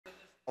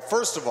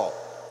First of all,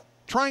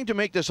 trying to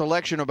make this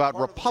election about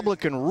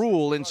Republican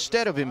rule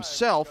instead of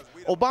himself,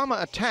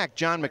 Obama attacked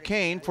John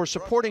McCain for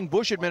supporting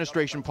Bush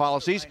administration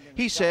policies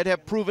he said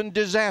have proven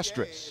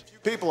disastrous.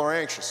 People are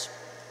anxious.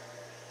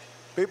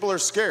 People are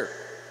scared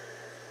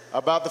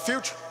about the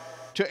future.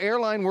 To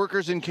airline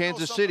workers in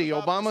Kansas City,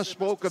 Obama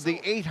spoke of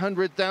the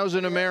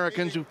 800,000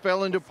 Americans who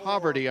fell into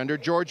poverty under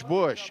George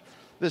Bush,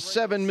 the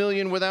 7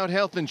 million without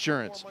health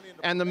insurance,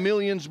 and the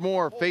millions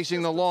more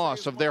facing the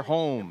loss of their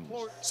homes.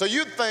 So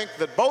you'd think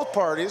that both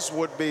parties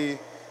would be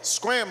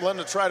scrambling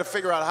to try to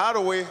figure out how do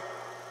we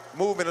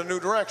move in a new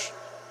direction.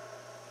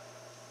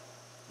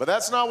 But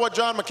that's not what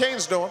John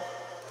McCain's doing.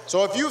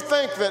 So if you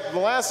think that the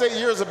last 8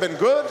 years have been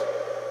good,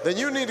 then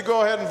you need to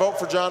go ahead and vote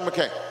for John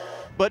McCain.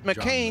 But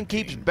McCain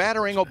keeps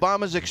battering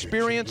Obama's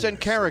experience and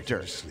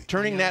character,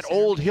 turning that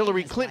old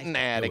Hillary Clinton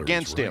ad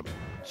against him.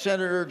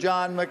 Senator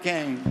John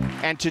McCain.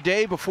 And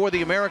today, before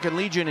the American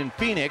Legion in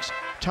Phoenix,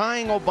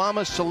 tying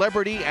Obama's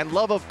celebrity and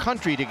love of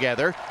country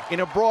together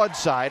in a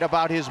broadside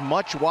about his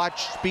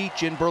much-watched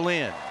speech in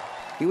Berlin.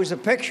 He was a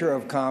picture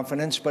of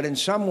confidence, but in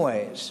some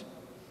ways,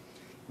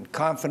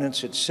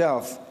 confidence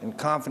itself and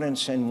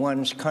confidence in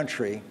one's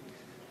country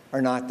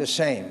are not the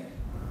same.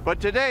 But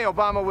today,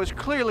 Obama was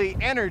clearly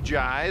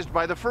energized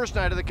by the first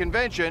night of the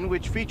convention,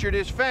 which featured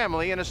his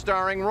family in a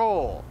starring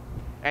role.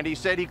 And he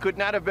said he could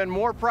not have been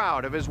more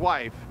proud of his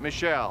wife,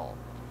 Michelle.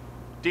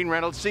 Dean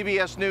Reynolds,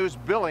 CBS News,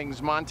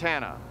 Billings,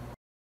 Montana.